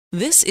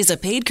This is a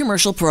paid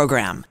commercial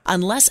program.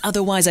 Unless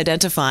otherwise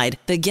identified,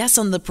 the guests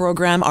on the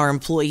program are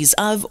employees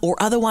of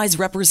or otherwise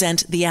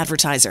represent the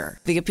advertiser.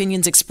 The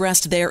opinions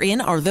expressed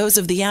therein are those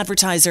of the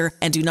advertiser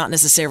and do not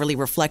necessarily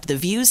reflect the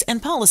views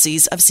and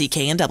policies of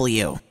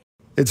CKNW.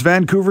 It's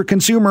Vancouver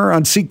Consumer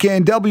on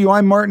CKNW.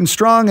 I'm Martin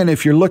Strong, and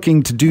if you're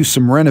looking to do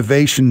some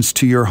renovations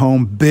to your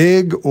home,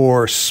 big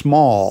or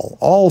small,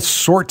 all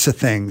sorts of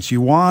things,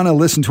 you want to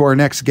listen to our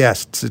next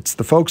guests. It's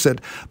the folks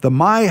at the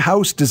My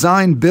House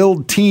Design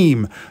Build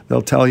team.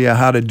 They'll tell you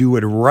how to do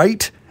it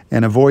right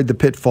and avoid the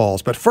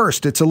pitfalls. But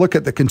first, it's a look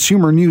at the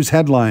consumer news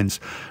headlines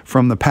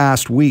from the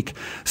past week.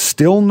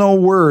 Still no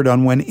word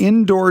on when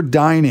indoor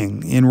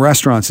dining in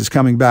restaurants is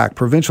coming back.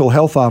 Provincial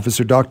Health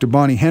Officer Dr.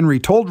 Bonnie Henry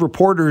told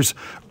reporters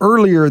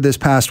earlier this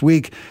past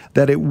week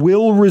that it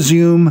will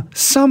resume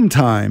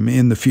sometime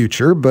in the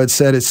future, but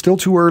said it's still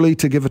too early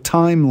to give a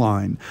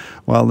timeline.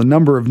 While the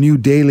number of new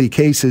daily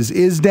cases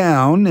is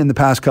down in the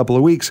past couple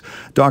of weeks,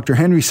 Dr.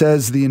 Henry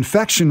says the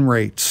infection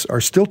rates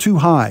are still too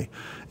high,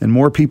 and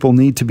more people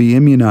need to be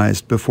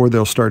immunized before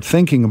they'll start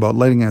thinking about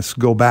letting us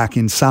go back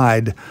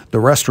inside the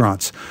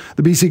restaurants.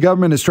 The BC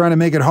government is trying to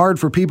make it hard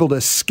for people to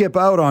skip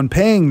out on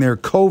paying their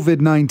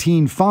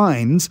COVID-19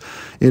 fines.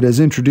 It has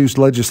introduced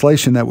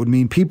legislation that would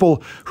mean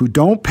people who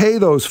don't pay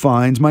those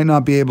fines might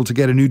not be able to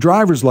get a new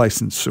driver's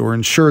license or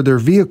insure their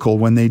vehicle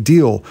when they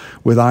deal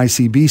with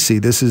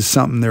ICBC. This is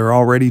something they're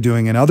already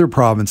doing in other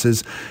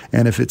provinces,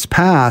 and if it's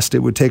passed, it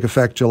would take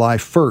effect July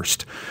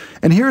 1st.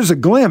 And here's a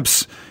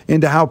glimpse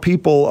into how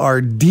people are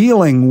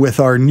dealing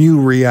with our new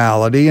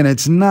reality, and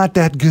it's not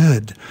that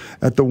good.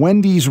 At the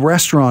Wendy's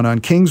restaurant on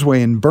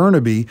Kingsway in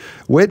Burnaby,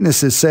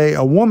 witnesses say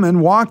a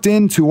woman walked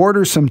in to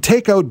order some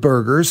takeout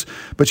burgers,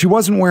 but she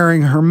wasn't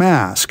wearing her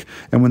mask.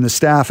 And when the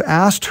staff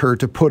asked her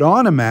to put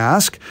on a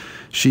mask,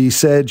 she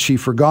said she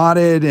forgot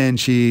it, and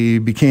she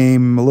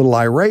became a little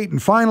irate.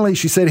 And finally,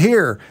 she said,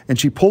 "Here," and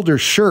she pulled her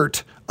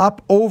shirt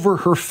up over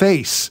her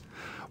face.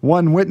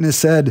 One witness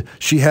said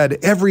she had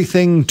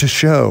everything to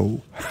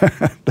show.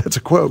 That's a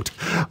quote.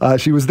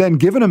 She was then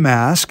given a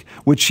mask,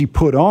 which she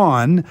put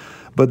on,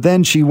 but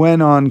then she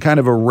went on kind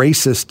of a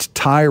racist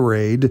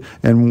tirade.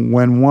 And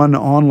when one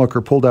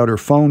onlooker pulled out her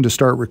phone to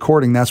start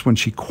recording, that's when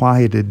she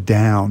quieted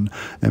down.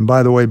 And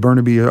by the way,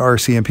 Burnaby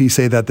RCMP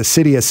say that the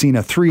city has seen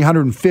a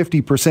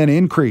 350%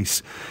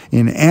 increase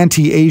in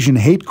anti-Asian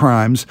hate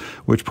crimes,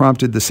 which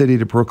prompted the city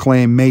to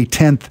proclaim May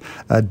 10th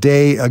a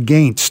day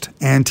against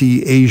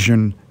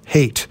anti-Asian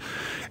hate.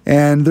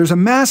 And there's a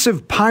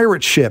massive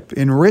pirate ship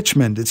in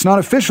Richmond. It's not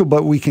official,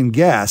 but we can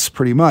guess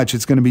pretty much.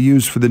 It's going to be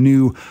used for the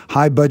new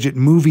high-budget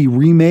movie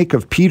remake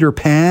of Peter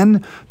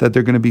Pan that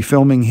they're going to be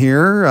filming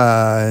here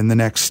in the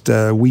next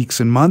weeks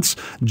and months.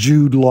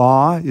 Jude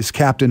Law is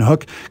Captain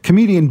Hook.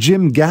 Comedian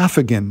Jim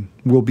Gaffigan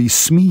will be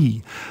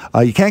Smee.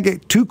 You can't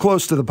get too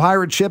close to the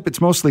pirate ship.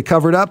 It's mostly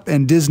covered up,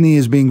 and Disney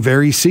is being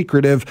very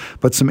secretive,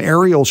 but some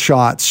aerial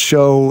shots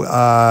show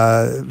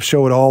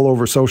it all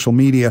over social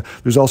media.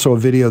 There's also a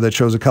video that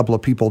shows a couple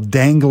of people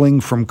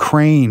dangling from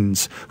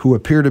cranes who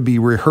appear to be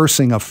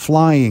rehearsing a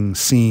flying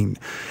scene.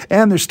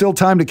 And there's still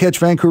time to catch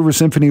Vancouver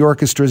Symphony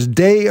Orchestra's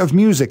Day of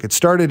Music. It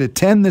started at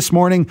 10 this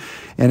morning,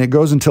 and it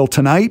goes until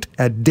tonight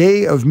at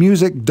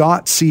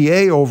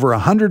dayofmusic.ca. Over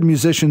 100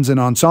 musicians and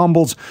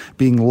ensembles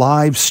being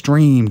live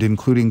streamed,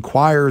 including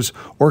choirs,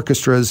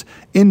 orchestras,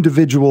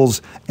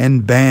 individuals,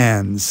 and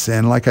bands.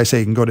 And like I say,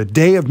 you can go to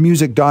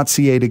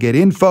dayofmusic.ca to get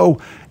info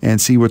and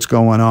see what's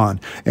going on.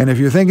 And if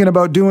you're thinking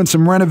about doing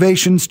some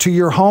renovations to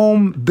your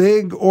home,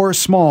 big or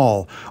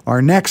small,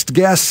 our next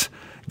guest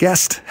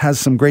has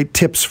some great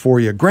tips for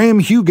you. Graham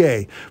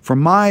Hugay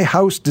from My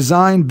House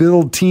Design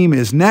Build team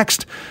is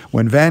next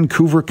when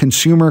Vancouver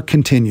Consumer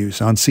continues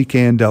on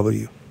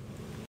CKNW.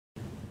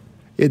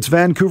 It's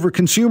Vancouver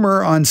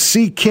Consumer on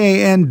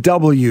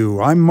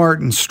CKNW. I'm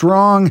Martin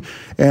Strong,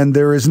 and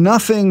there is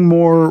nothing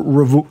more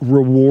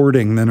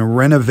rewarding than a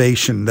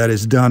renovation that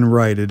is done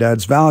right. It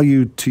adds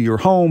value to your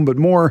home, but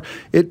more,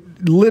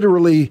 it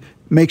literally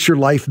makes your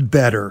life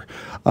better.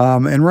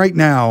 And right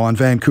now on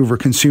Vancouver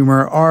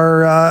Consumer,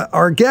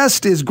 our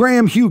guest is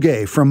Graham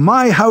Hugay from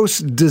My House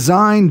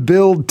Design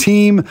Build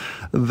team,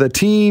 the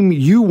team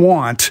you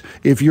want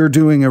if you're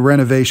doing a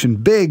renovation,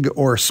 big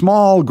or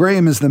small.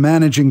 Graham is the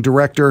managing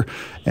director,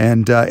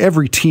 and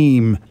every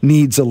team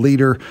needs a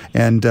leader,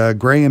 and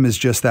Graham is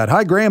just that.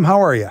 Hi, Graham.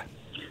 How are you?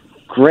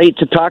 Great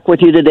to talk with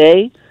you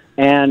today.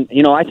 And,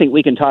 I think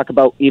we can talk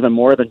about even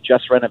more than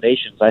just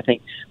renovations. I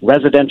think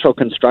residential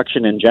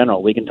construction in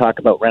general. We can talk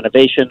about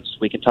renovations.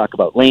 We can talk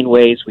about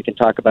laneways. We can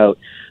talk about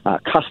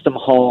custom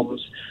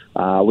homes.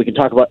 We can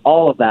talk about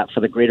all of that for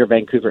the greater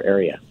Vancouver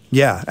area.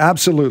 Yeah,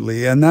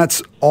 absolutely, and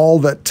that's all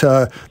that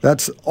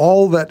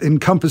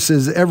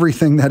encompasses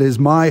everything that is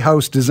My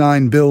House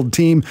Design Build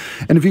Team.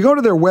 And if you go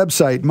to their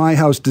website,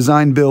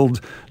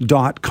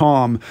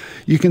 myhousedesignbuild.com,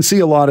 you can see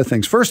a lot of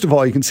things. First of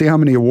all, you can see how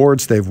many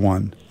awards they've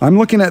won. I'm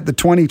looking at the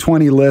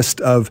 2020 list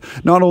of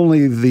not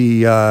only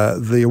the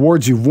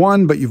awards you've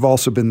won, but you've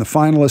also been the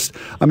finalist.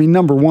 I mean,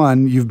 number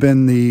one, you've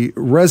been the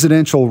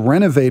Residential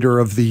Renovator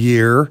of the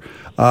Year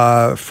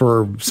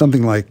for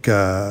something like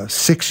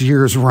 6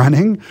 years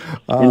running.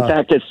 In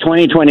fact, it's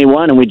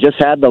 2021, and we just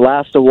had the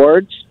last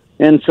awards,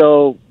 and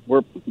so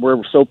we're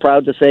so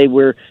proud to say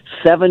we're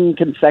 7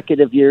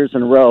 consecutive years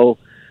in a row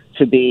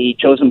to be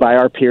chosen by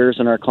our peers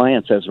and our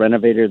clients as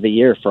Renovator of the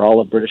Year for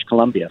all of British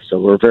Columbia. So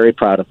we're very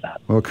proud of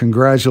that. Well,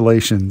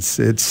 congratulations.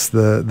 It's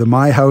the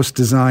My House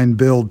Design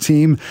Build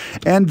team.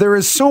 And there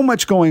is so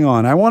much going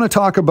on. I want to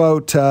talk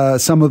about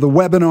some of the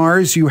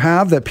webinars you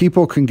have that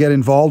people can get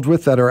involved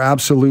with that are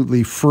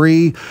absolutely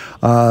free.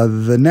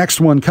 The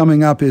next one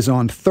coming up is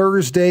on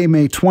Thursday,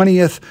 May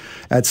 20th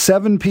at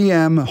 7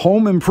 p.m.,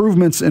 Home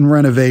Improvements and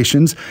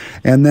Renovations.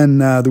 And then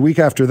the week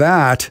after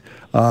that,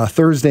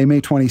 Thursday, May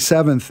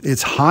 27th,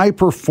 it's High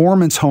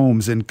Performance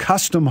Homes and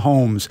Custom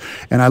Homes.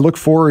 And I look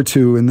forward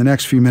to, in the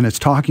next few minutes,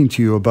 talking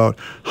to you about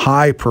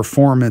high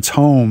performance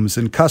homes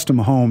and custom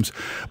homes.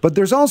 But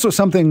there's also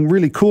something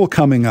really cool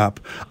coming up.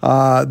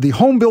 The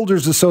Home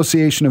Builders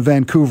Association of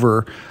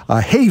Vancouver,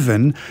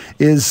 Haven,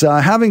 is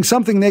having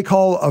something they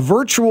call a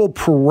virtual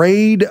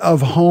parade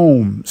of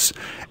homes.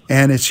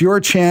 And it's your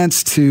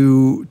chance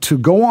to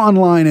go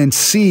online and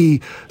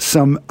see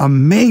some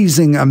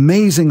amazing,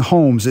 amazing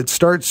homes. It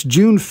starts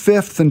June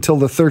 5th until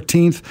the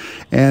 13th,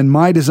 and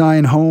My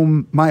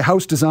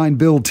House Design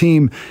Build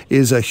team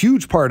is a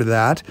huge part of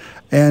that.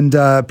 And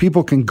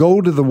people can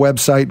go to the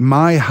website,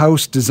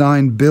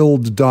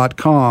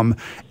 myhousedesignbuild.com,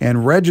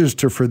 and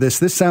register for this.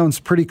 This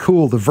sounds pretty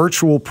cool, the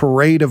virtual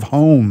parade of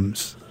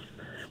homes.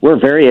 We're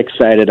very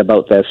excited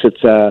about this.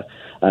 It's a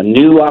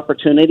new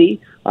opportunity.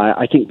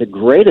 I think the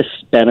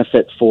greatest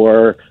benefit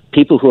for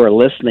people who are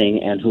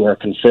listening and who are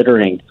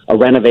considering a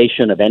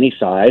renovation of any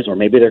size, or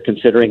maybe they're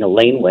considering a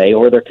laneway,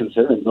 or they're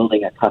considering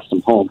building a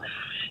custom home,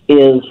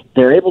 is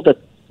they're able to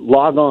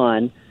log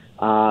on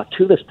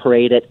to this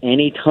parade at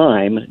any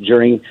time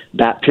during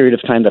that period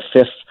of time, the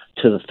 5th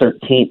to the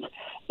 13th.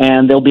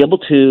 And they'll be able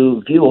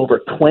to view over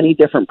 20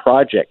 different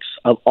projects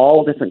of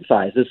all different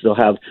sizes. They'll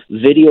have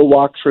video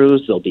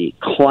walkthroughs. There'll be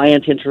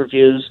client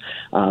interviews.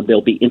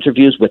 There'll be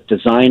interviews with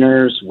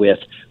designers, with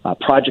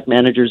project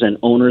managers and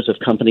owners of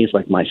companies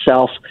like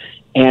myself.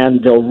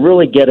 And they'll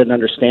really get an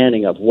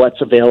understanding of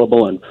what's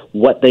available and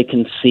what they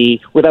can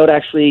see without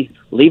actually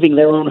leaving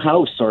their own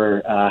house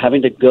or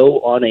having to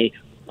go on a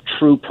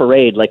true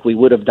parade like we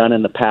would have done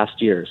in the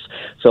past years.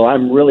 So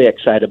I'm really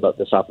excited about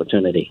this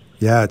opportunity.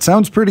 Yeah, it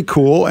sounds pretty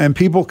cool, and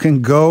people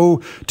can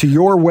go to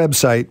your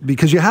website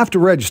because you have to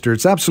register.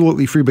 It's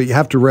absolutely free, but you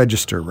have to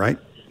register, right?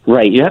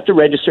 Right. You have to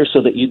register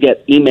so that you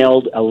get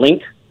emailed a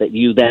link that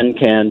you then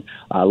can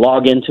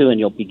log into, and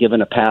you'll be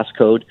given a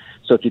passcode.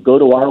 So if you go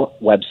to our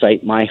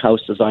website,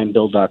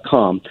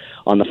 myhousedesignbuild.com,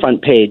 on the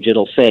front page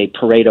it'll say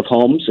Parade of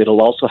Homes.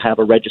 It'll also have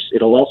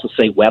it'll also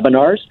say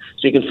webinars,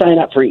 so you can sign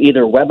up for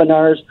either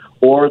webinars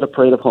or the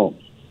Parade of Homes,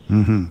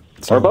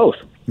 or both.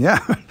 Yeah,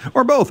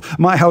 or both.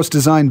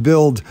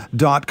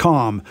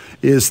 myhousedesignbuild.com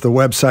is the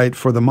website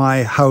for the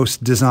My House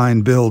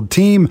Design Build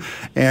team.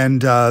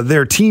 And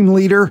their team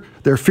leader,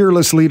 their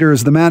fearless leader,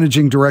 is the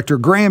managing director,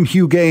 Graham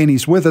Hugay, and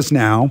he's with us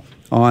now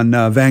on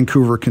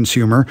Vancouver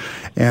Consumer.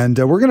 And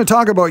we're going to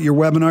talk about your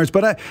webinars,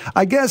 but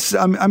I guess,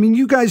 I mean,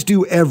 you guys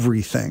do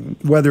everything,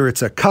 whether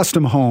it's a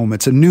custom home,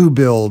 it's a new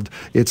build,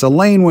 it's a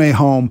laneway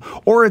home,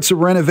 or it's a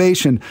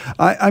renovation.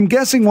 I'm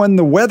guessing when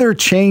the weather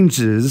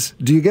changes,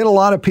 do you get a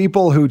lot of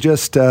people who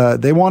just,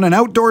 they want an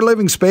outdoor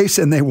living space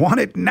and they want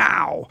it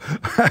now?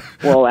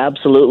 Well,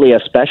 absolutely,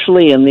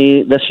 especially in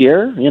this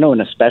year, and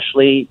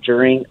especially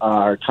during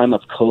our time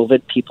of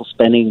COVID, people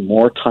spending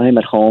more time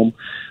at home.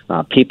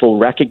 People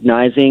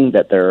recognizing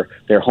that their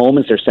home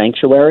is their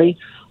sanctuary.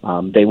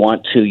 They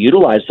want to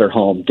utilize their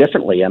home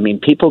differently. I mean,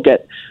 people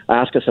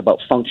ask us about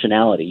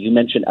functionality. You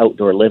mentioned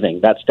outdoor living.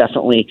 That's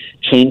definitely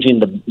changing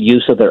the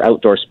use of their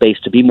outdoor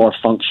space to be more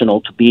functional,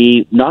 to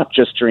be not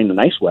just during the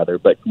nice weather,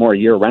 but more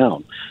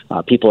year-round.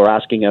 People are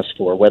asking us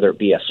for whether it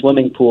be a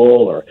swimming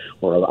pool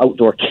or an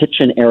outdoor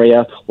kitchen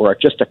area or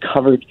just a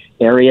covered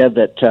area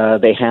that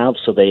they have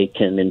so they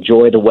can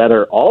enjoy the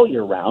weather all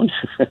year round,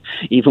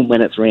 even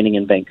when it's raining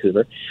in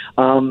Vancouver.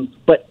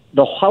 But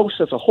the house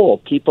as a whole,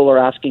 people are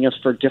asking us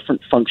for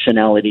different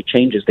functionality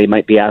changes. They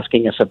might be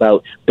asking us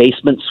about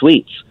basement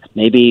suites.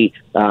 Maybe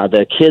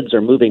the kids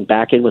are moving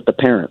back in with the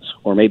parents,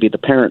 or maybe the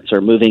parents are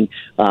moving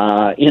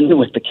in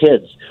with the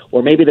kids,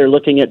 or maybe they're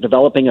looking at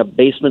developing a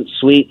basement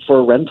suite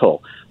for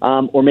rental,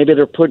 or maybe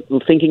they're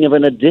thinking of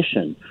an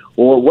addition,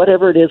 or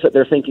whatever it is that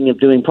they're thinking of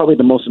doing. Probably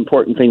the most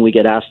important thing we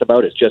get asked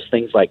about is just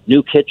things like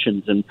new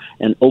kitchens and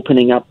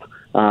opening up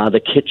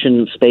the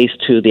kitchen space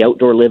to the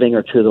outdoor living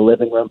or to the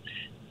living room.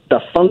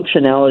 The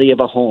functionality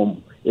of a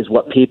home is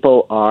what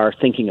people are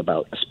thinking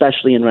about,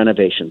 especially in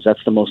renovations.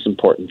 That's the most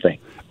important thing.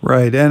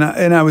 Right, and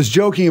I was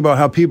joking about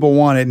how people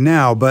want it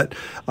now, but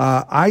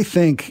I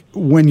think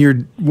when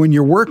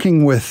you're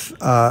working with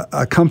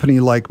a company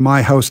like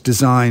My House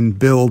Design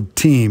Build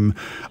Team,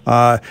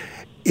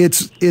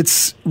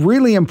 it's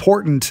really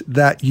important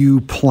that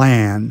you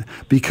plan,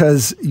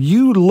 because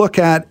you look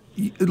at,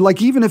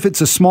 like, even if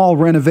it's a small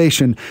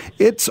renovation,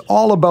 it's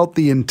all about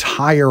the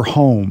entire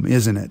home,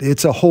 isn't it?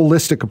 It's a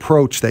holistic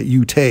approach that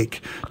you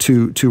take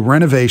to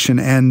renovation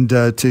and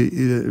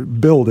to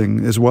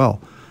building as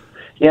well.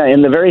 Yeah,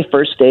 in the very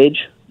first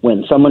stage,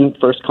 when someone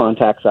first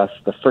contacts us,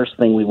 the first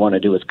thing we want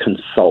to do is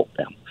consult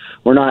them.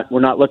 We're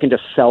not looking to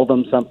sell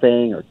them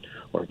something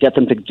or get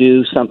them to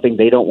do something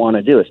they don't want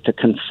to do. It's to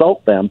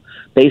consult them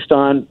based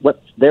on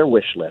what's their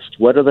wish list.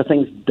 What are the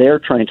things they're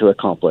trying to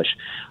accomplish?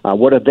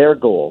 What are their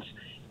goals?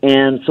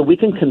 And so we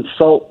can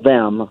consult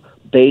them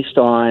based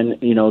on,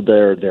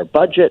 their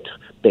budget,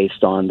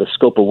 based on the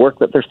scope of work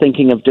that they're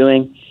thinking of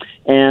doing.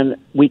 And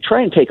we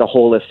try and take a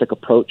holistic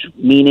approach,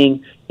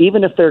 meaning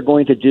even if they're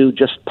going to do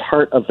just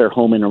part of their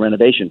home in a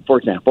renovation, for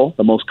example,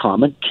 the most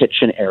common,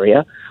 kitchen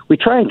area, we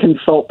try and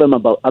consult them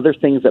about other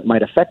things that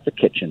might affect the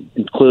kitchen,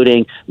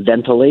 including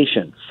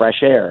ventilation,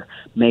 fresh air,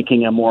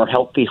 making a more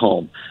healthy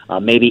home,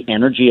 maybe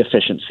energy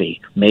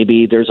efficiency.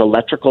 Maybe there's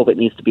electrical that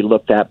needs to be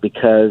looked at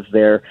because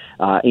they're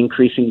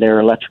increasing their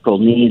electrical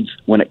needs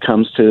when it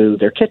comes to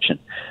their kitchen.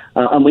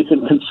 And we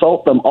can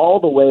consult them all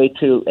the way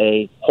to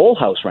a whole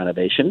house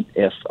renovation,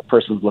 if a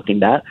person's looking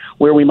at that,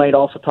 where we might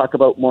also talk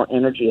about more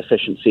energy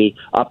efficiency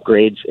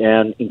upgrades,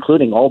 and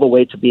including all the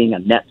way to being a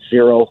net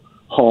zero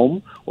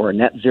home or a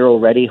net zero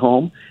ready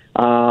home.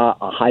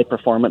 A high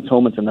performance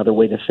home is another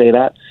way to say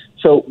that.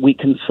 So we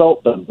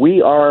consult them.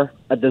 We are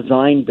a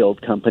design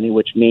build company,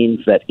 which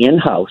means that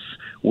in-house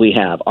we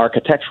have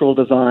architectural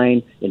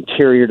design,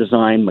 interior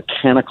design,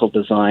 mechanical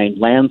design,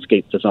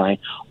 landscape design,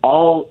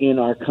 all in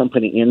our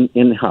company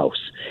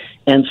in-house.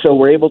 And so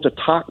we're able to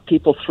talk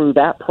people through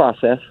that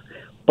process,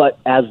 but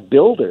as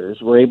builders,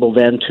 we're able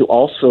then to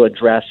also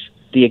address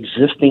the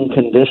existing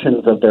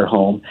conditions of their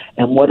home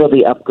and what are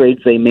the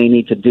upgrades they may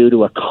need to do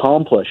to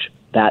accomplish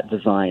that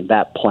design,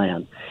 that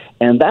plan.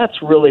 And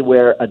that's really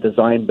where a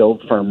design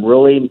build firm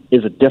really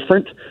is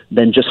different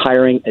than just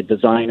hiring a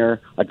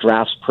designer, a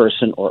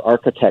draftsperson, or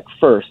architect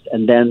first,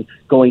 and then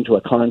going to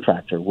a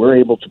contractor. We're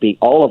able to be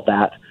all of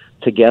that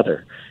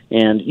together.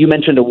 And you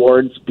mentioned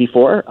awards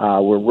before.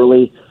 We're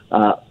really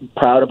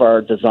proud of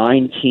our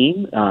design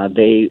team.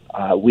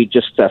 We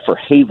just, for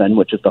Haven,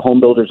 which is the Home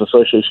Builders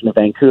Association of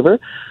Vancouver,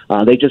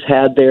 they just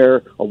had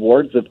their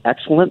awards of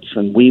excellence,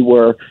 and we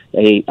were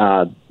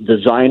a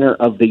Designer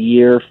of the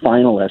Year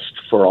finalist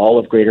for all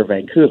of Greater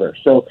Vancouver.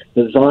 So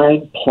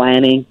design,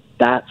 planning,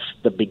 that's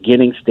the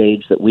beginning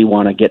stage that we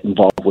want to get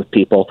involved with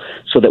people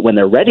so that when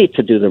they're ready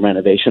to do the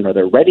renovation or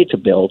they're ready to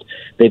build,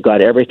 they've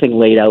got everything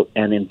laid out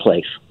and in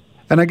place.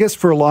 And I guess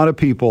for a lot of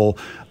people,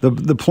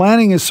 the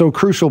planning is so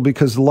crucial,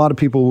 because a lot of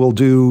people will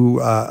do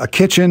a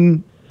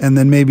kitchen, and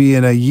then maybe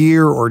in a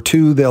year or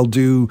two they'll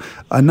do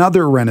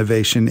another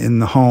renovation in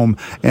the home.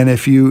 And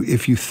if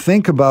you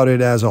think about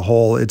it as a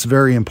whole, it's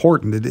very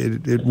important.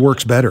 It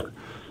works better.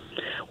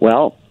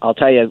 Well, I'll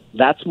tell you,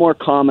 that's more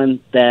common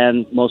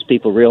than most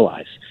people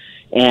realize.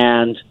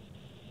 And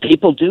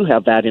people do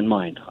have that in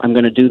mind. I'm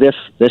going to do this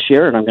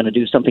year, and I'm going to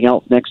do something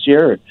else next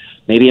year.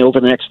 Maybe over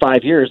the next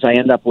 5 years, I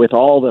end up with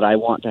all that I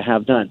want to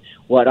have done.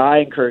 What I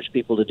encourage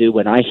people to do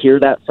when I hear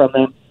that from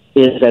them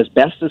is, as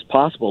best as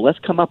possible, let's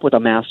come up with a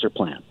master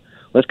plan.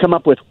 Let's come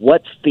up with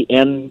what's the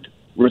end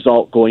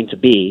result going to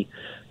be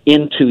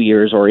in 2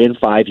 years or in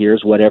 5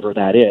 years, whatever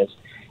that is.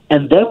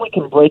 And then we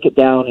can break it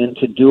down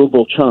into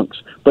doable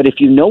chunks. But if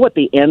you know what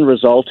the end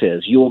result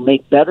is, you will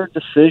make better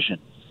decisions.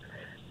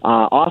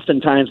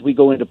 Oftentimes we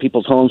go into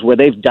people's homes where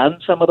they've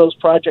done some of those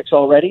projects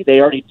already. They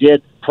already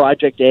did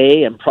Project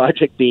A and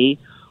Project B.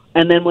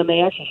 And then when they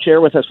actually share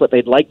with us what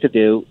they'd like to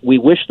do, we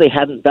wish they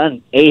hadn't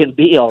done A and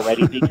B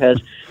already, because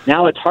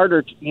now it's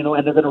harder,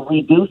 and they're going to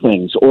redo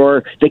things,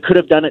 or they could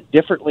have done it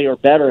differently or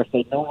better if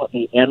they know what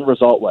the end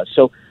result was.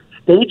 So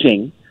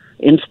staging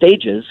in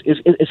stages is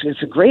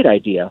a great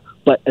idea,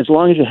 but as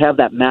long as you have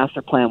that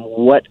master plan,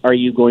 what are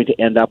you going to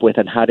end up with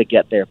and how to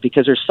get there?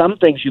 Because there's some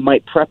things you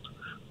might prep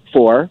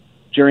for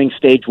during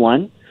stage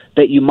one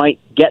that you might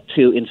get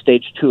to in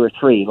stage 2 or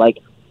 3, like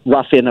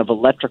rough-in of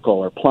electrical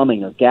or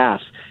plumbing or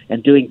gas,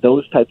 and doing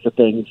those types of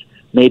things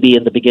maybe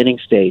in the beginning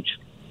stage.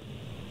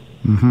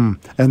 Mm-hmm.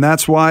 And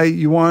that's why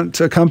you want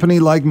a company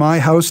like My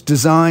House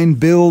Design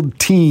Build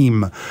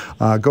Team.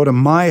 Go to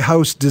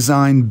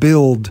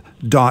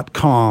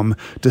myhousedesignbuild.com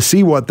to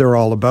see what they're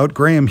all about.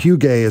 Graham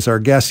Hugay is our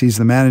guest. He's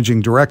the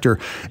managing director.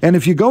 And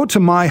if you go to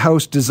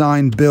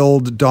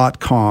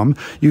myhousedesignbuild.com,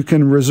 you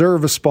can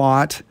reserve a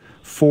spot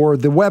for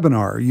the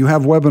webinar. You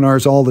have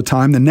webinars all the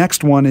time. The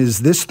next one is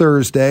this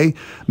Thursday,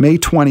 May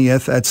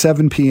 20th at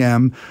 7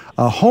 p.m.,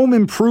 home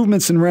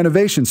improvements and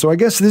renovations. So I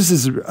guess this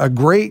is a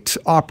great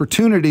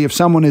opportunity if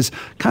someone is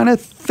kind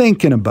of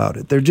thinking about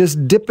it. They're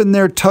just dipping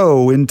their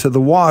toe into the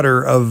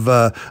water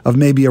of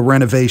maybe a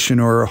renovation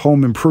or a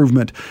home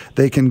improvement.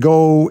 They can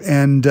go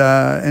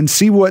and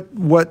see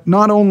what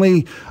not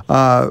only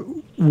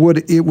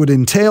would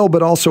entail,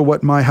 but also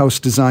what My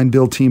House Design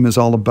Build team is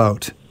all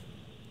about.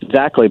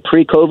 Exactly.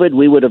 Pre-COVID,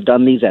 we would have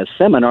done these as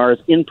seminars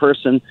in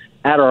person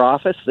at our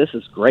office. This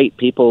is great.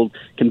 People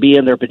can be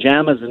in their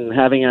pajamas and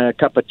having a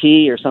cup of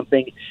tea or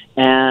something.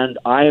 And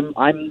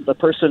I'm the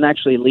person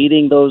actually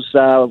leading those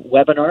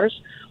webinars.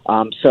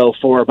 So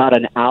for about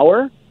an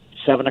hour,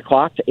 7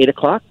 o'clock to 8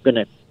 o'clock, I'm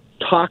going to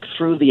talk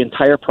through the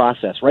entire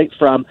process, right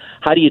from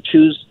how do you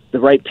choose the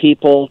right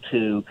people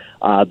to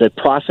the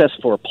process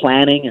for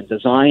planning and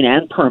design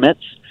and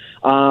permits,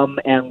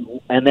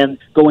 and then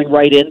going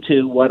right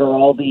into what are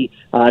all the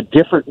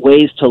different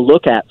ways to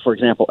look at, for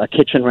example, a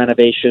kitchen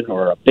renovation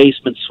or a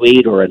basement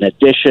suite or an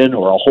addition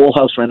or a whole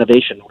house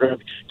renovation. We're going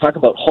to talk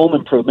about home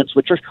improvements,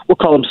 which we'll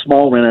call them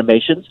small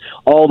renovations,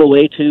 all the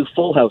way to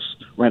full house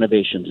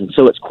renovations. And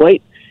so it's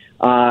quite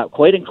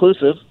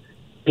inclusive.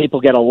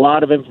 People get a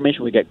lot of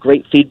information. We get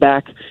great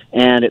feedback,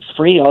 and it's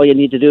free. All you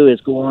need to do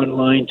is go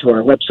online to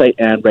our website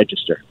and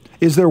register.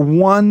 Is there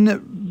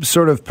one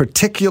sort of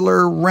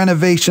particular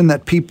renovation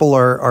that people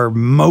are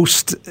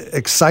most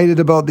excited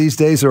about these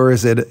days, or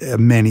is it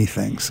many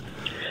things?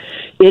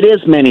 It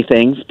is many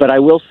things, but I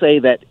will say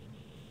that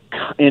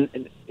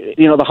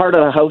the heart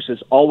of the house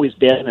has always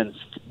been and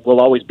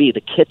will always be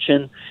the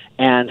kitchen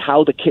and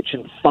how the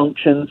kitchen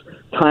functions,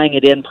 tying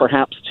it in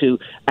perhaps to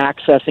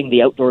accessing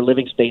the outdoor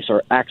living space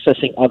or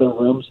accessing other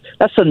rooms.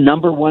 That's the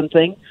number one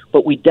thing,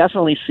 but we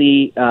definitely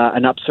see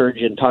an upsurge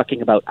in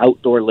talking about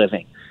outdoor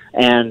living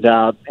and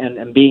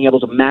being able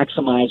to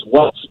maximize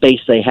what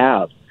space they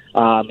have.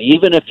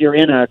 Even if you're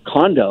in a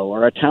condo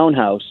or a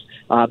townhouse,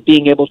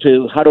 being able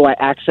to, how do I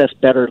access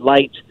better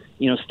light,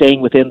 staying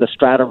within the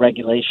strata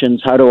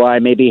regulations? How do I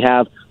maybe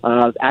have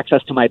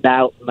access to my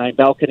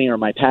balcony or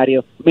my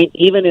patio? I mean,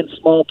 even in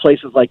small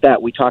places like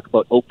that, we talk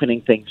about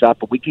opening things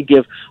up.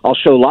 I'll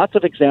show lots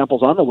of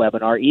examples on the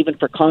webinar, even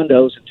for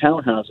condos and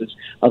townhouses,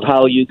 of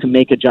how you can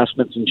make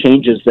adjustments and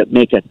changes that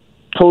make a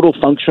total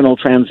functional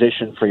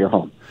transition for your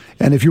home.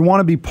 And if you want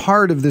to be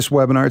part of this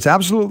webinar, it's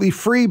absolutely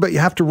free, but you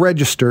have to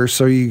register.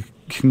 So you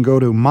can go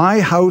to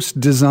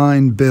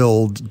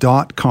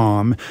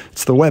myhousedesignbuild.com.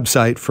 It's the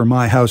website for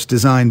My House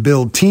Design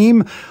Build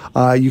team.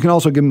 You can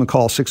also give them a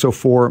call,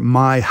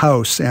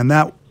 604-MY-HOUSE. And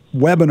that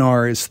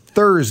webinar is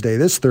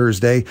this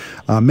Thursday,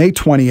 May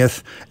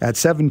 20th at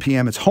 7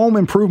 p.m. It's home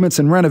improvements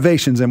and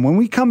renovations. And when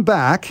we come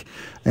back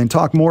and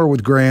talk more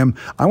with Graham,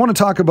 I want to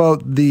talk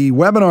about the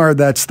webinar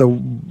that's the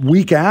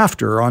week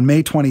after on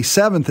May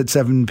 27th at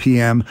 7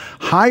 p.m.,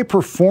 high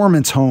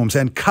performance homes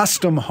and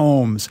custom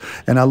homes.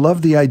 And I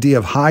love the idea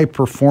of high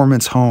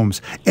performance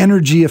homes,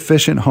 energy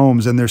efficient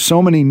homes. And there's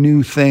so many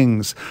new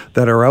things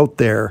that are out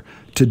there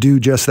to do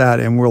just that,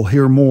 and we'll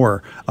hear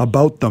more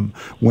about them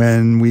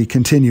when we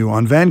continue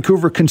on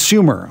Vancouver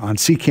Consumer on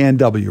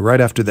CKNW right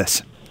after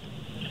this.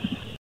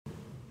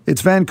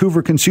 It's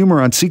Vancouver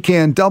Consumer on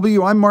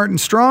CKNW. I'm Martin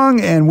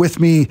Strong, and with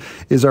me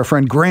is our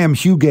friend Graham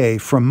Hugay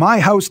from My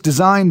House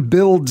Design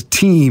Build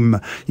team.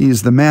 He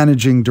is the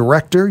managing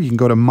director. You can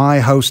go to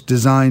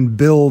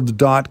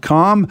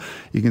myhousedesignbuild.com.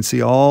 You can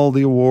see all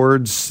the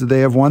awards they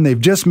have won. They've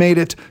just made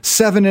it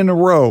 7 in a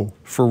row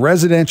for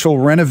Residential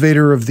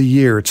Renovator of the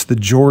Year. It's the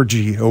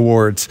Georgie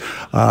Awards.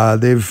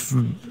 They've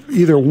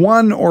either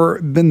won or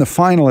been the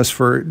finalists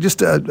for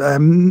just a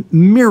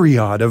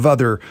myriad of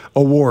other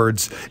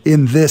awards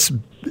in this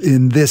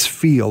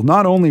field,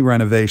 not only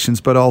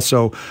renovations, but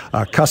also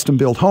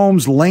custom-built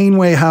homes,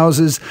 laneway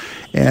houses.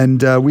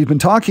 And we've been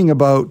talking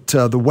about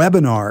the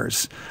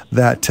webinars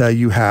that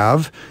you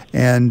have.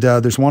 And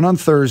there's one on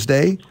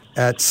Thursday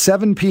at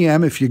 7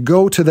 p.m. If you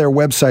go to their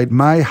website,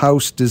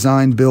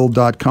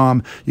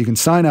 myhousedesignbuild.com, you can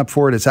sign up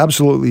for it. It's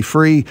absolutely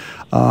free.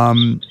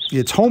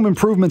 It's home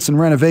improvements and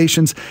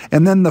renovations.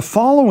 And then the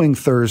following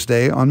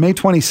Thursday, on May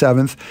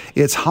 27th,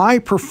 it's high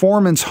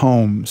performance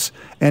homes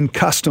and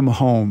custom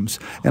homes.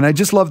 And I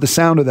just love the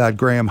sound of that,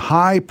 Graham.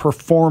 High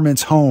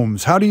performance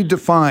homes. How do you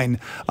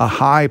define a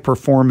high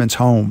performance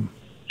home?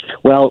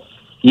 Well,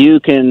 you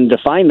can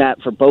define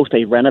that for both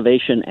a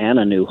renovation and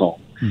a new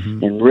home.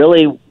 Mm-hmm. And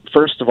really,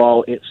 first of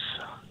all, it's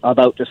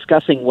about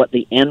discussing what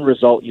the end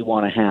result you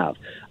want to have.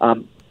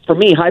 For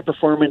me, high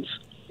performance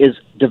is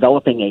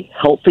developing a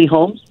healthy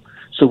home,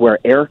 so where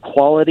air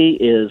quality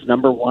is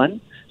number one,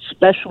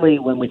 especially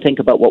when we think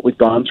about what we've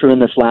gone through in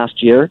this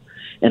last year.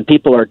 And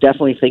people are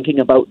definitely thinking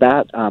about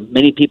that.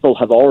 Many people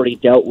have already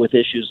dealt with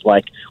issues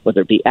like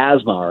whether it be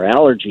asthma or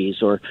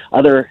allergies or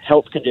other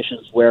health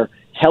conditions where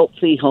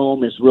healthy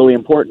home is really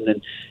important.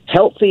 And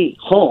healthy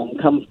home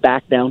comes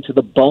back down to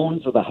the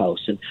bones of the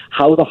house and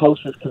how the house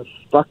is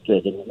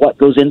constructed and what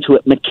goes into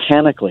it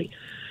mechanically.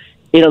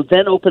 It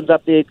then opens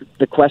up the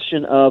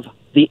question of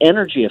the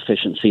energy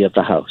efficiency of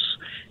the house.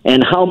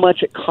 and how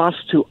much it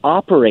costs to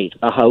operate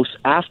a house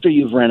after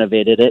you've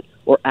renovated it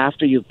or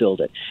after you've built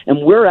it.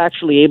 And we're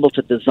actually able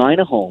to design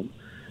a home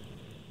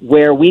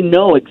where we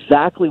know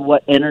exactly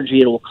what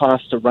energy it will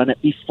cost to run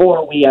it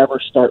before we ever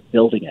start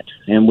building it.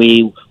 And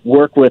we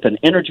work with an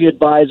energy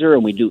advisor,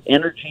 and we do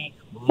energy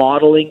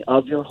modeling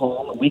of your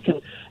home. We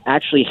can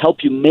actually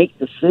help you make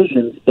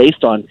decisions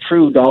based on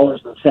true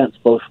dollars and cents,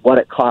 both what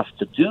it costs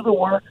to do the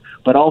work,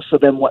 but also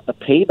then what the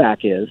payback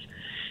is.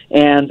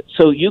 And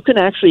so you can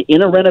actually,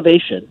 in a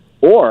renovation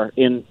or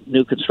in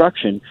new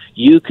construction,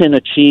 you can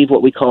achieve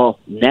what we call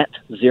net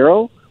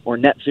zero or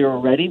net zero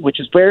ready, which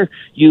is where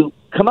you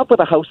come up with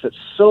a house that's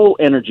so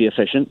energy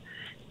efficient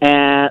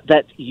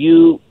that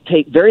you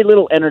take very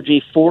little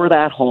energy for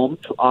that home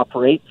to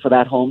operate, for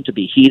that home to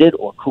be heated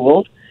or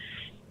cooled.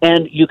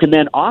 And you can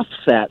then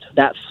offset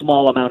that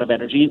small amount of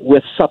energy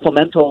with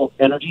supplemental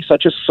energy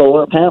such as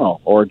solar panel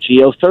or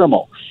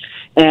geothermal.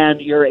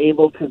 And you're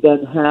able to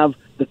then have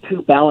the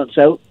two balance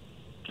out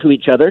to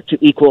each other to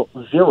equal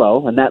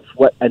zero, and that's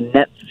what a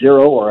net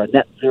zero or a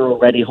net zero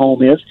ready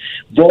home is.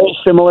 Very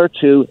similar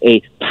to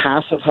a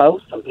passive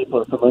house. Some people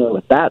are familiar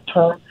with that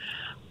term.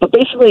 But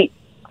basically,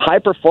 high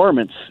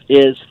performance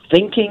is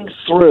thinking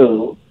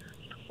through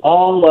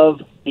all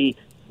of the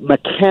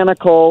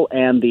mechanical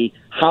and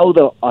how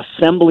the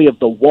assembly of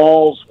the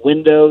walls,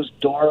 windows,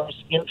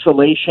 doors,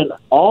 insulation,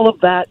 all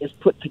of that is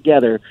put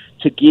together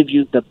to give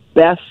you the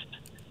best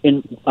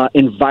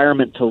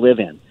environment to live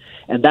in.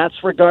 And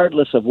that's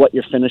regardless of what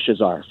your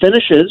finishes are.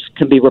 Finishes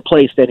can be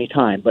replaced any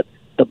time, but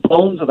the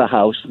bones of the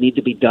house need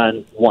to be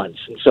done once.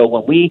 And so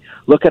when we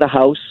look at a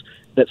house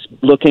that's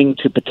looking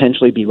to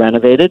potentially be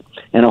renovated,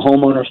 and a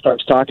homeowner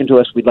starts talking to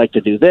us, we'd like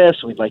to do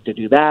this, we'd like to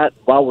do that,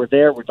 while we're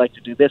there, we'd like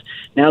to do this.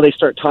 Now they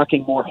start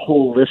talking more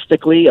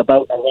holistically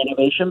about a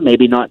renovation,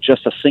 maybe not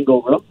just a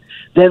single room.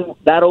 Then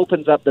that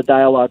opens up the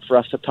dialogue for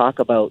us to talk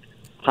about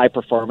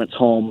high-performance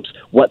homes,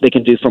 what they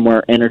can do for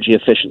more energy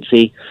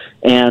efficiency.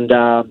 And,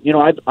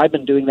 I've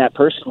been doing that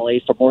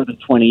personally for more than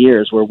 20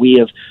 years, where we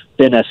have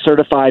been a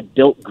certified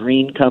Built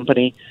Green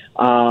company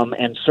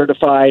and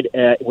certified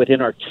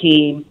within our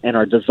team and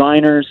our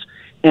designers,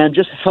 and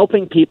just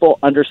helping people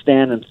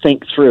understand and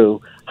think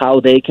through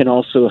how they can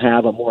also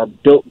have a more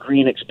Built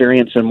Green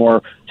experience and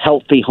more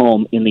healthy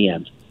home in the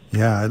end.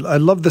 Yeah, I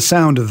love the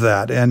sound of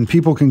that. And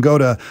people can go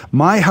to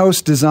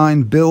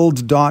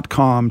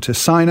myhousedesignbuild.com to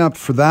sign up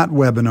for that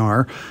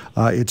webinar.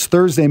 It's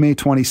Thursday, May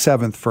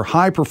 27th for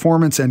high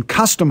performance and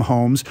custom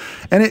homes.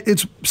 And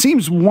it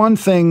seems one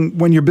thing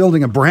when you're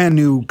building a brand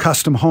new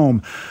custom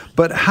home,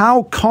 but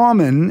how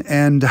common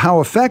and how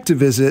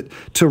effective is it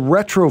to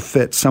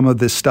retrofit some of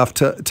this stuff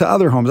to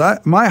other homes?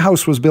 My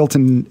house was built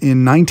in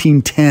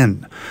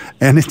 1910,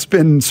 and it's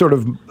been sort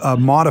of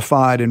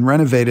modified and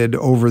renovated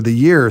over the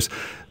years.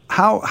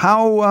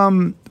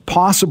 How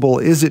possible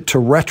is it to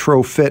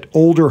retrofit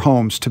older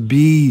homes to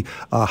be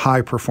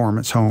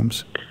high-performance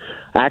homes?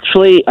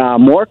 Actually,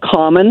 more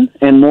common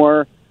and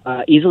more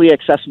easily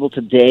accessible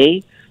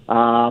today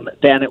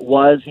than it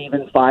was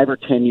even 5 or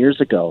 10 years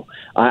ago.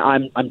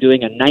 I'm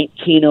doing a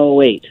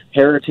 1908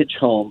 heritage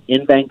home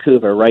in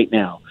Vancouver right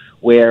now,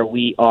 where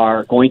we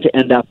are going to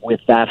end up with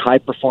that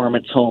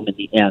high-performance home in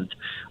the end.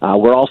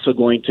 We're also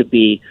going to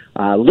be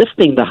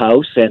lifting the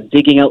house and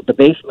digging out the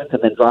basement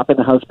and then dropping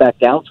the house back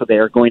down, so they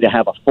are going to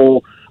have a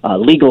full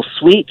legal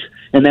suite,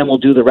 and then we'll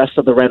do the rest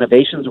of the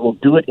renovations. We'll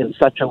do it in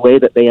such a way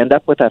that they end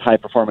up with that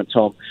high-performance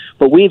home.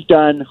 But we've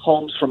done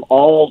homes from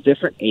all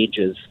different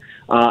ages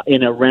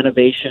in a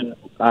renovation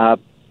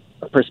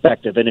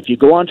perspective. And if you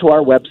go onto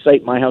our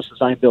website,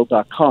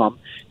 myhousedesignbuild.com,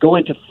 go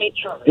into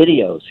feature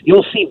videos.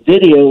 You'll see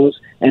videos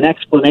and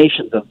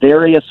explanations of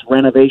various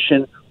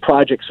renovation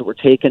projects that were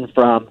taken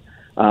from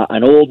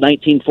an old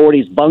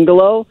 1940s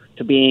bungalow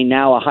to being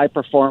now a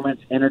high-performance,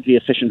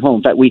 energy-efficient home.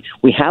 In fact, we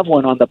have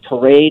one on the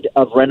Parade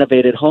of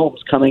Renovated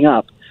Homes coming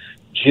up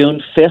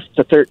June 5th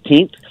to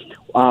 13th.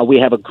 We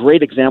have a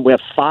great example. We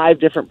have 5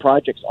 different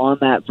projects on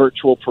that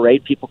virtual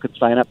parade people can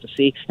sign up to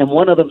see. And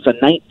one of them is a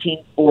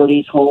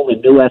 1940s home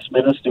in New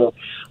Westminster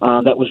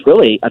that was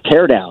really a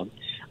teardown.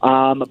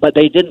 But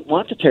they didn't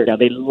want to tear down.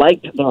 They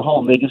liked their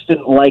home. They just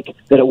didn't like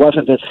that it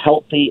wasn't as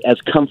healthy,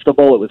 as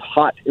comfortable. It was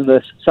hot in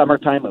the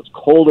summertime. It was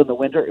cold in the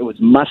winter. It was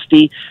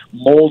musty,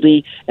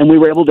 moldy. And we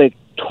were able to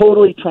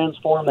totally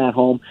transform that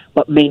home,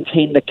 but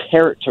maintain the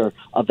character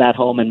of that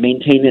home and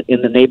maintain it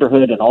in the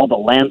neighborhood and all the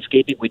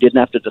landscaping. We didn't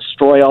have to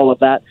destroy all of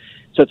that.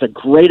 So it's a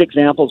great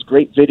example. It's a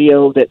great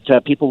video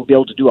that people will be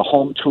able to do a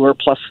home tour,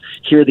 plus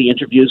hear the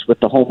interviews with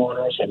the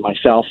homeowners and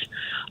myself.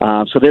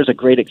 So there's a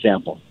great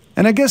example.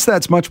 And I guess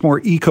that's much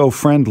more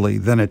eco-friendly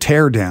than a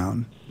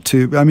teardown.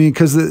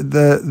 Because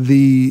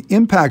the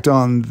impact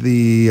on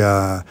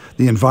the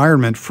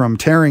environment from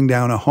tearing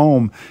down a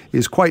home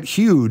is quite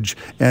huge,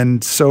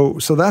 and so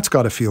that's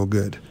got to feel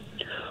good.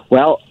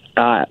 Well,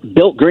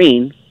 Built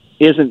Green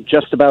isn't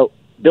just about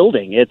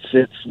building. It's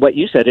what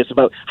you said. It's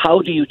about how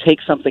do you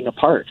take something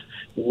apart.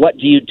 What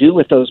do you do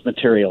with those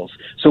materials?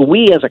 So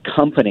we as a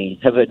company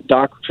have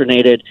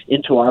indoctrinated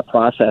into our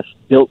process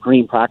Built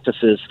Green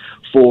practices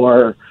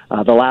for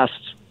the last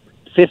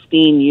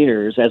 15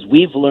 years, as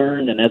we've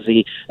learned and as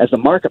the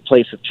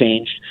marketplace have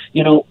changed,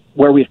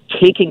 where we're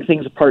taking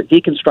things apart,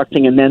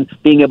 deconstructing, and then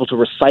being able to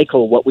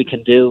recycle what we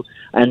can do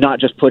and not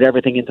just put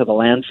everything into the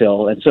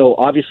landfill. And so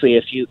obviously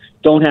if you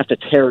don't have to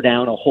tear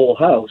down a whole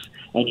house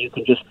and you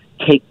can just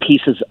take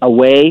pieces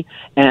away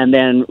and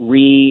then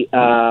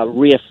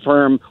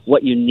reaffirm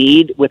what you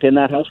need within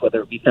that house,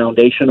 whether it be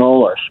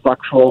foundational or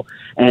structural,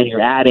 and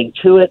you're adding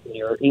to it and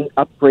you're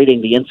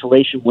upgrading the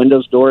insulation,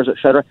 windows, doors,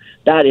 etc.,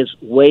 that is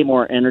way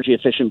more energy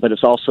efficient, but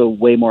it's also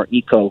way more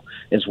eco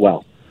as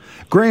well.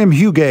 Graham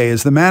Hugay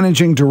is the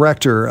managing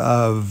director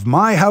of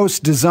My House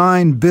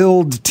Design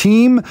Build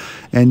Team,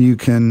 and you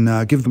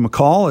can give them a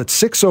call at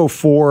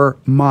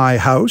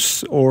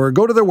 604-MY-HOUSE or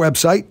go to their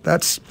website.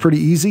 That's pretty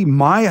easy,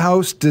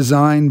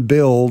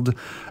 myhousedesignbuild.com.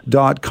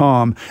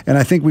 And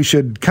I think we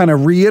should kind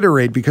of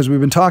reiterate, because we've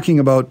been talking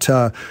about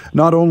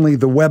not only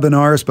the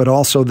webinars, but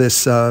also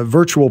this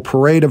virtual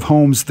parade of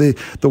homes. The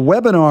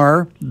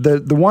webinar,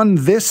 the one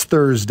this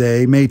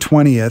Thursday, May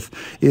 20th,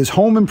 is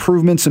home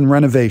improvements and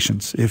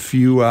renovations. If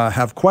you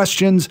have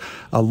questions,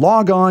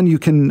 log on. You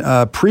can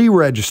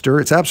pre-register.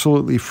 It's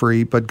absolutely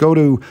free, but go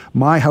to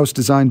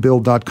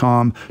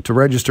myhousedesignbuild.com to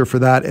register for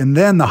that. And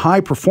then the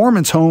high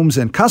performance homes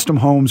and custom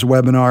homes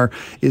webinar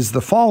is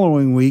the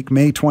following week,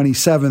 May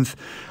 27th.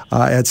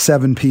 At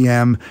 7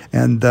 p.m.,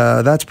 and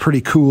that's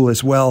pretty cool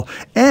as well.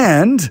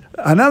 And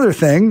another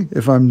thing,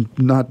 if I'm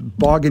not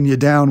bogging you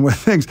down with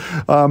things,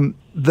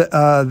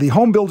 the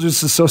Home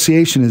Builders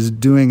Association is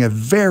doing a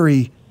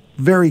very,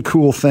 very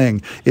cool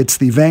thing. It's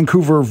the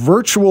Vancouver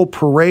Virtual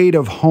Parade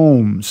of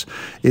Homes.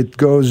 It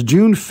goes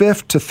June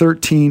 5th to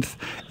 13th,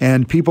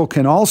 and people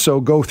can also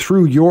go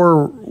through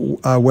your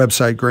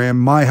website,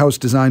 Graham,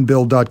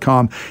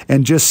 myhousedesignbuild.com,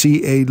 and just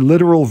see a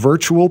literal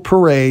virtual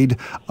parade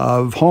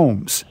of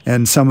homes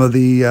and some of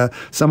the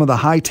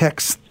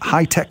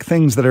high tech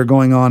things that are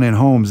going on in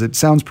homes. It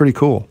sounds pretty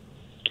cool.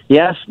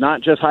 Yes,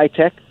 not just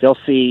high-tech. They'll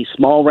see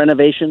small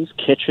renovations,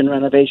 kitchen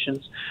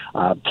renovations,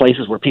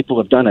 places where people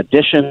have done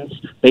additions,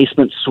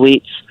 basement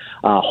suites,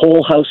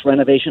 whole house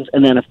renovations,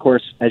 and then, of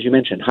course, as you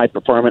mentioned,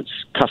 high-performance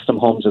custom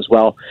homes as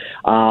well.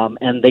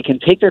 And they can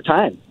take their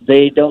time.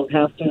 They don't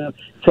have to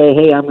say,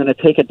 hey, I'm going to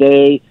take a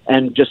day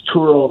and just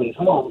tour all these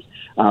homes.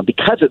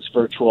 Because it's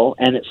virtual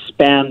and it's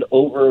spanned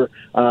over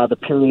the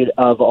period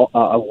of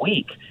a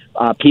week.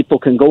 People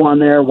can go on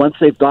there once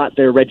they've got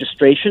their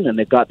registration and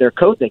they've got their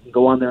code. They can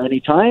go on there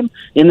anytime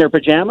in their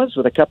pajamas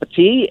with a cup of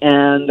tea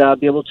and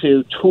be able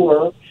to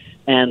tour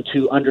and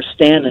to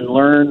understand and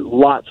learn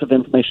lots of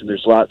information.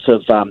 There's lots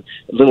of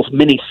little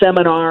mini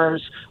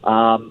seminars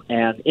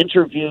and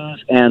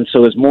interviews, and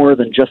so it's more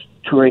than just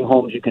touring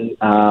homes. You can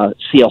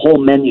see a whole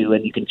menu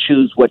and you can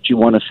choose what you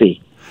want to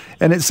see.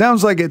 And it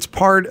sounds like it's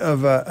part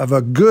of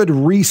a good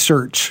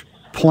research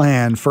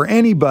plan for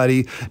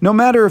anybody, no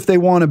matter if they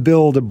want to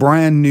build a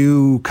brand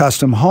new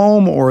custom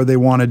home or they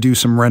want to do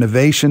some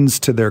renovations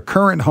to their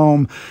current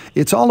home.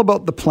 It's all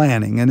about the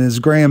planning. And as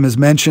Graham has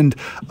mentioned,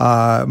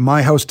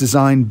 My House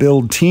Design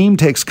Build Team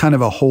takes kind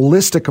of a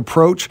holistic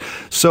approach.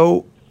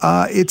 So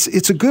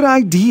it's a good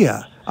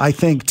idea, I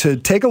think, to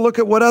take a look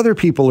at what other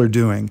people are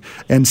doing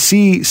and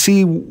see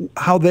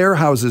how their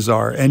houses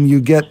are. And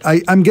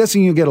I'm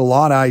guessing you get a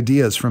lot of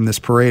ideas from this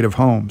parade of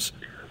homes.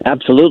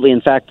 Absolutely.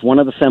 In fact, one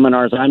of the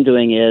seminars I'm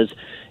doing is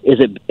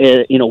it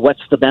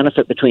what's the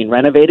benefit between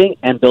renovating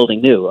and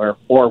building new,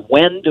 or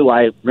when do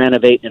I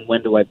renovate and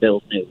when do I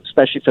build new,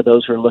 especially for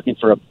those who are looking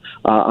for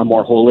a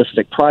more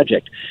holistic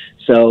project.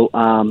 So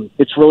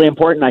it's really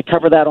important. I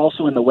cover that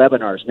also in the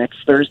webinars.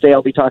 Next Thursday,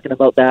 I'll be talking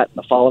about that.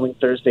 The following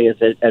Thursday,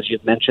 as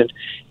you've mentioned.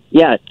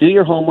 Yeah, do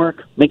your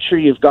homework. Make sure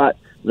you've got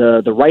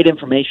the right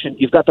information.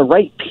 You've got the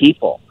right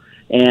people.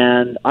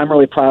 And I'm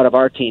really proud of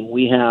our team.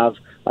 We have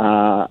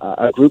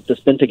a group that's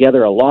been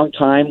together a long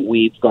time.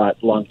 We've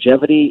got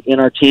longevity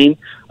in our team.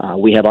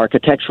 We have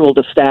architectural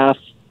staff,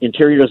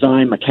 interior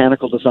design,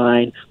 mechanical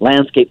design,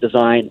 landscape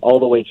design, all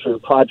the way through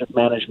project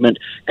management,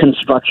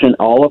 construction,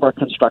 all of our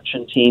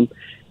construction team.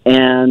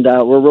 And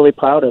we're really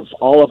proud of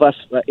all of us.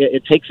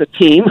 It takes a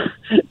team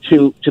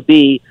to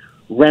be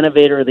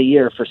Renovator of the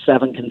Year for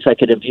 7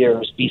 consecutive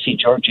years, BC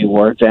Georgie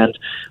Awards, and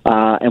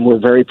we're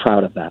very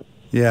proud of that.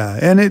 Yeah,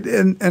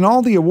 and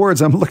all the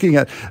awards I'm looking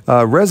at,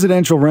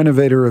 Residential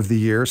Renovator of the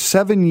Year,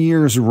 7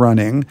 years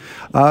running,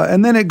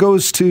 and then it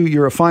goes to,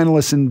 you're a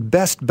finalist in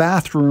Best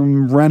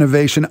Bathroom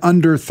Renovation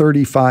under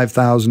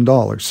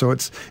 $35,000. So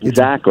it's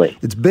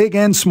big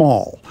and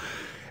small.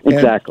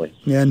 Exactly.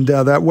 And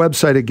that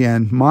website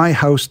again,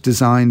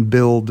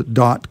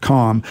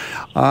 myhousedesignbuild.com.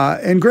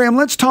 And Graham,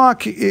 let's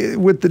talk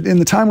in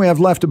the time we have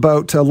left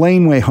about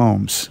laneway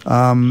homes.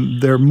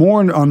 They're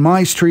more on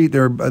my street.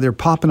 They're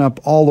popping up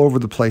all over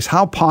the place.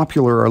 How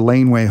popular are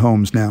laneway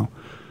homes now?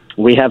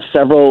 We have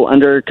several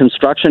under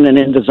construction and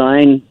in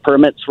design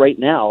permits right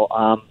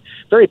now.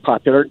 Very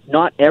popular.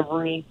 Not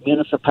every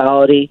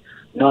municipality,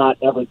 not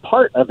every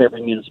part of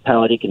every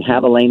municipality can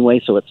have a laneway,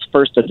 so it's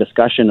first a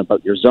discussion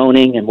about your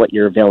zoning and what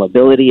your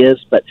availability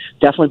is, but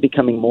definitely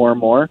becoming more and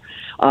more.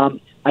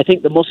 I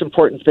think the most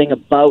important thing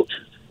about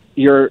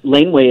your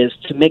laneway is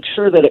to make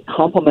sure that it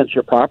complements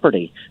your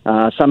property.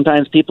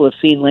 Sometimes people have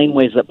seen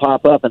laneways that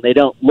pop up and they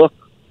don't look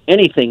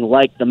anything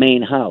like the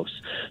main house.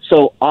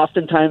 So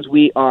oftentimes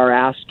we are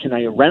asked, can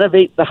I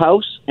renovate the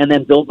house and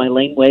then build my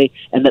laneway,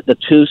 and that the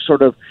two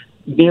sort of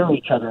mirror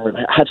each other and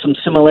have some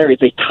similarities.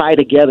 They tie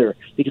together,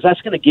 because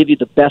that's going to give you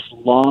the best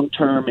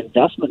long-term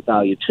investment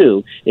value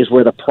too, is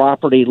where the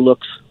property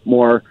looks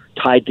more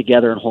tied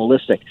together and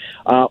holistic.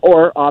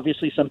 Or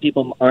obviously some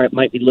people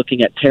might be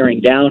looking at tearing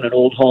down an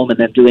old home and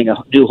then doing a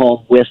new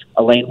home with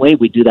a laneway.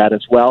 We do that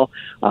as well.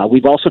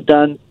 We've also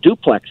done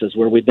duplexes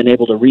where we've been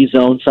able to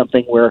rezone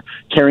something where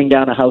tearing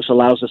down a house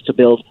allows us to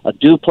build a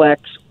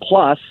duplex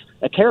plus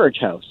a carriage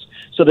house.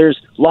 So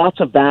there's lots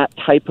of that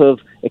type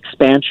of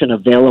expansion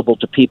available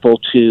to people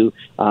to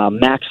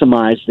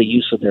maximize the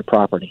use of their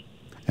property.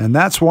 And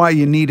that's why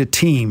you need a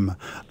team.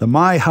 The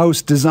My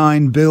House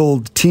Design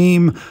Build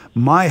team,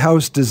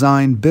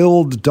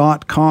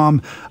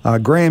 myhousedesignbuild.com.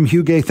 Graham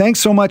Hugay,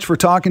 thanks so much for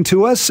talking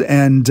to us.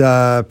 And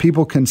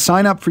people can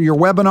sign up for your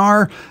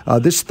webinar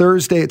this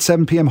Thursday at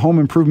 7 p.m., home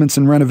improvements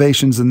and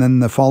renovations. And then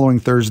the following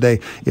Thursday,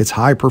 it's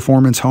high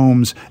performance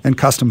homes and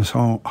custom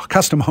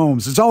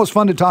homes. It's always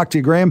fun to talk to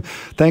you, Graham.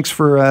 Thanks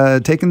for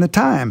taking the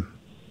time.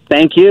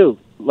 Thank you.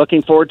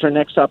 Looking forward to our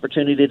next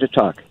opportunity to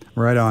talk.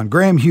 Right on.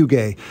 Graham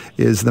Hugay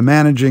is the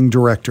managing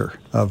director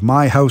of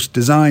My House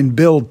Design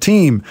Build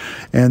team.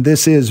 And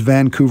this is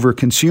Vancouver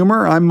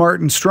Consumer. I'm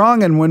Martin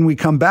Strong. And when we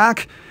come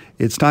back,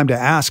 it's time to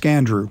Ask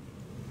Andrew.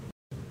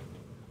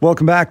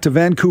 Welcome back to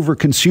Vancouver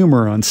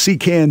Consumer on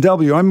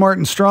CKNW. I'm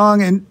Martin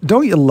Strong, and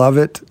don't you love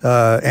it?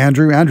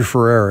 Andrew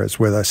Ferreira is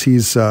with us.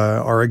 He's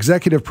our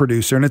executive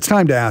producer, and it's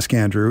time to Ask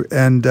Andrew.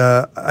 And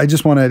I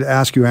just wanted to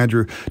ask you,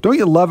 Andrew, don't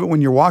you love it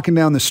when you're walking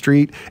down the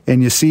street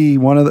and you see a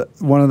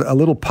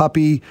little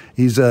puppy?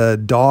 He's a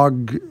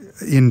dog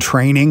in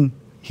training.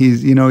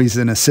 He's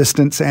an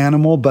assistance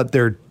animal, but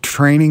they're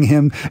training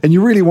him, and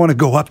you really want to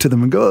go up to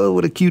them and go, "Oh,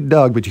 what a cute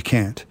dog," but you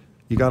can't.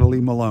 You got to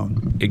leave him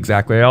alone.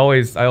 Exactly. I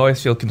always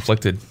feel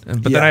conflicted,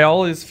 but then I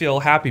always feel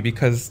happy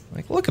because,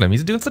 like, look at him.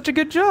 He's doing such a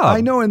good job. I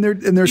know, and they're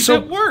He's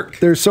so at work.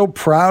 They're so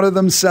proud of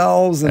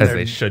themselves, and As they're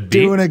they should be.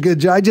 doing a good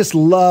job. I just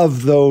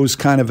love those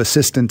kind of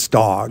assistance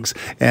dogs,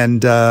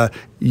 and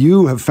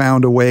you have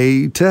found a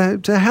way to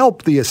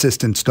help the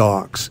assistance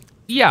dogs.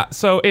 Yeah,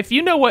 so if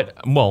you know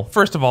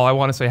first of all, I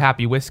want to say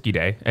Happy Whiskey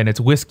Day, and it's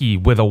whiskey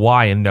with a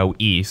Y and no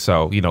E,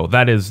 so,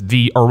 that is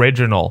the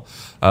original,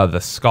 the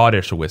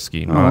Scottish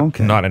whiskey,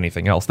 not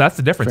anything else. That's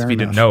the difference, Fair if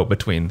you enough. didn't know,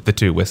 between the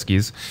two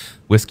whiskeys.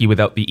 Whiskey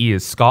without the E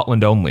is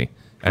Scotland only,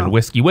 and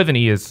whiskey with an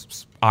E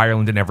is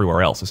Ireland and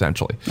everywhere else,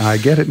 essentially. I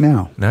get it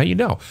now. Now you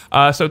know.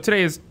 So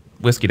today is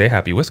Whiskey Day,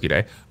 Happy Whiskey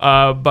Day,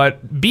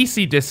 but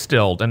BC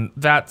Distilled, and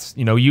that's,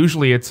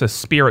 usually it's a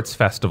spirits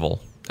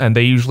festival. And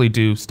they usually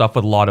do stuff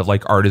with a lot of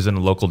like artisan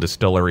and local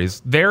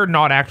distilleries. They're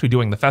not actually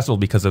doing the festival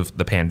because of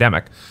the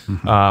pandemic.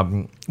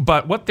 Mm-hmm.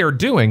 But what they're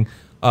doing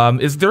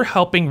is they're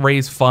helping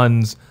raise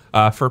funds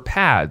for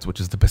PADS, which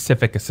is the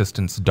Pacific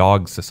Assistance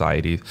Dog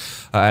Society.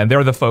 And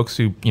they're the folks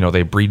who,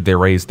 they breed, they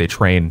raise, they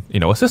train,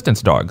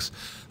 assistance dogs,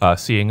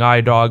 seeing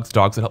eye dogs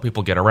that help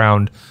people get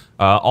around,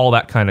 all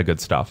that kind of good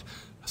stuff.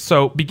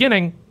 So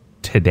beginning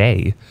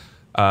today,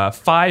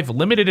 5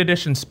 limited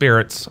edition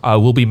spirits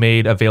will be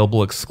made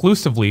available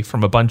exclusively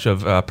from a bunch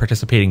of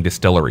participating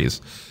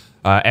distilleries.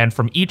 And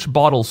from each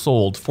bottle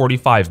sold,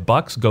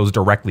 $45 goes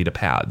directly to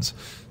PADS.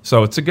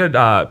 So it's a good,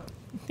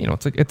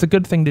 it's a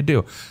good thing to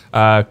do.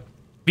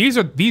 These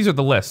are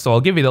the lists. So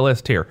I'll give you the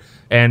list here.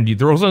 And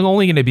there's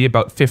only going to be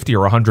about 50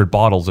 or 100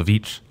 bottles of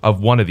each of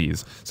one of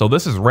these. So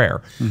this is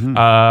rare.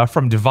 Mm-hmm.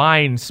 From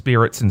Divine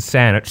Spirits and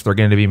Saanich, they're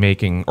going to be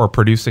making or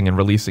producing and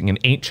releasing an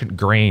Ancient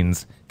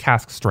Grains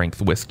cask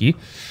strength whiskey.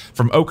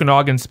 From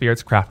Okanagan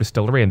Spirits Craft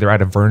Distillery, and they're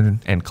out of Vernon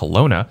and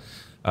Kelowna.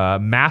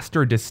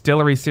 Master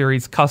Distillery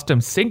Series custom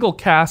single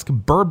cask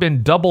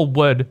bourbon double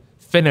wood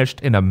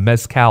finished in a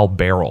mezcal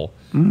barrel.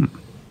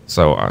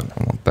 So I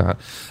want that.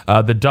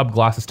 The Dub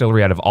Glass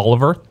Distillery out of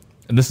Oliver.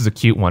 And this is a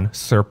cute one.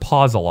 Sir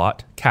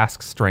Pause-A-Lot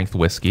cask strength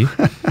whiskey.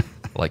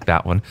 Like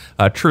that one.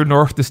 True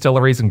North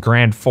Distilleries in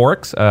Grand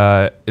Forks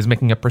is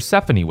making a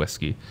Persephone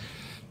whiskey.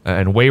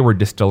 And Wayward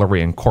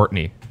Distillery in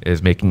Courtenay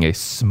is making a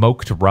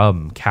smoked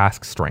rum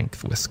cask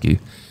strength whiskey.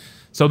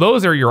 So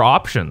those are your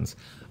options.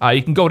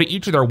 You can go to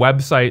each of their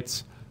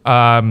websites,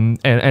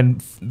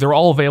 and they're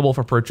all available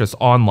for purchase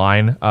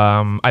online.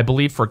 I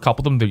believe for a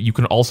couple of them that you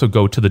can also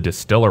go to the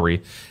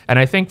distillery. And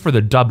I think for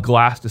the Dub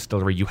Glass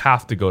Distillery, you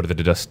have to go to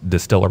the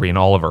distillery in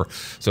Oliver.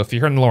 So if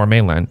you're in the Lower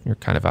Mainland, you're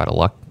kind of out of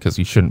luck because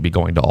you shouldn't be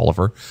going to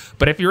Oliver.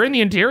 But if you're in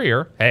the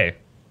interior, hey,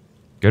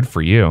 good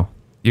for you.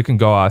 You can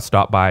go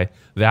stop by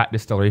that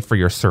distillery for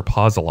your Sir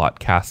Pause-A-Lot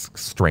cask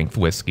strength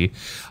whiskey.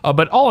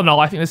 But all in all,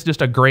 I think this is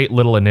just a great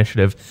little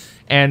initiative.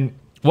 And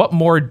what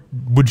more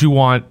would you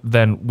want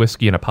than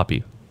whiskey and a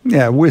puppy?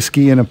 Yeah,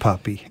 whiskey and a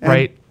puppy.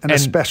 Right. And a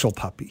special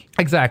puppy.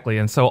 Exactly.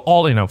 And so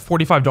all,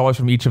 $45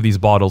 from each of these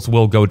bottles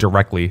will go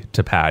directly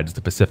to PADS,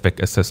 the Pacific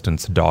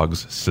Assistance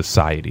Dogs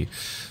Society.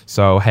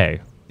 So,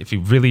 hey, if you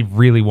really,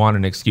 really want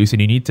an excuse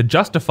and you need to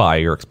justify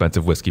your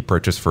expensive whiskey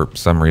purchase for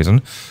some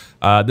reason,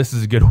 this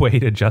is a good way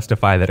to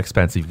justify that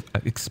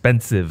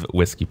expensive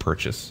whiskey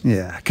purchase.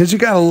 Yeah, because you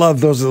got to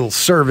love those little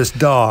service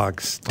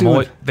dogs.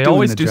 They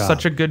always do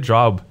such a good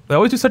job. They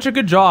always do such a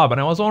good job,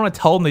 and I always want to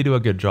tell them they do a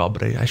good job,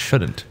 but I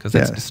shouldn't because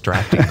that's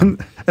distracting.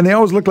 And they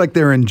always look like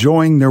they're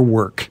enjoying their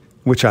work,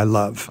 which I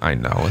love. I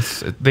know.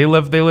 They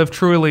live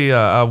truly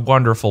a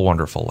wonderful,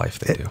 wonderful life.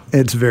 They do.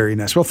 It's very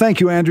nice. Well,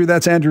 thank you, Andrew.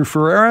 That's Andrew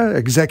Ferreira,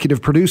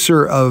 executive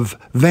producer of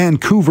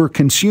Vancouver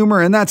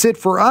Consumer. And that's it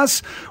for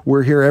us.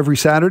 We're here every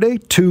Saturday,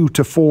 2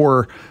 to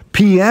 4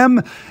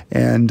 p.m.,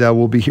 and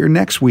we'll be here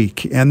next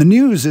week. And the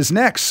news is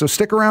next, so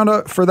stick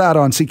around for that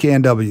on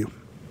CKNW.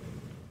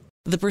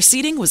 The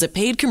proceeding was a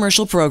paid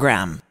commercial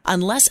program.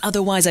 Unless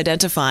otherwise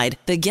identified,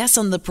 the guests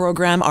on the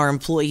program are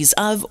employees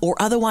of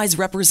or otherwise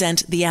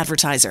represent the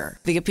advertiser.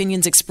 The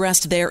opinions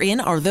expressed therein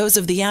are those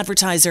of the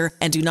advertiser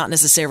and do not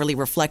necessarily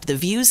reflect the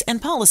views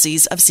and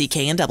policies of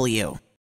CKNW.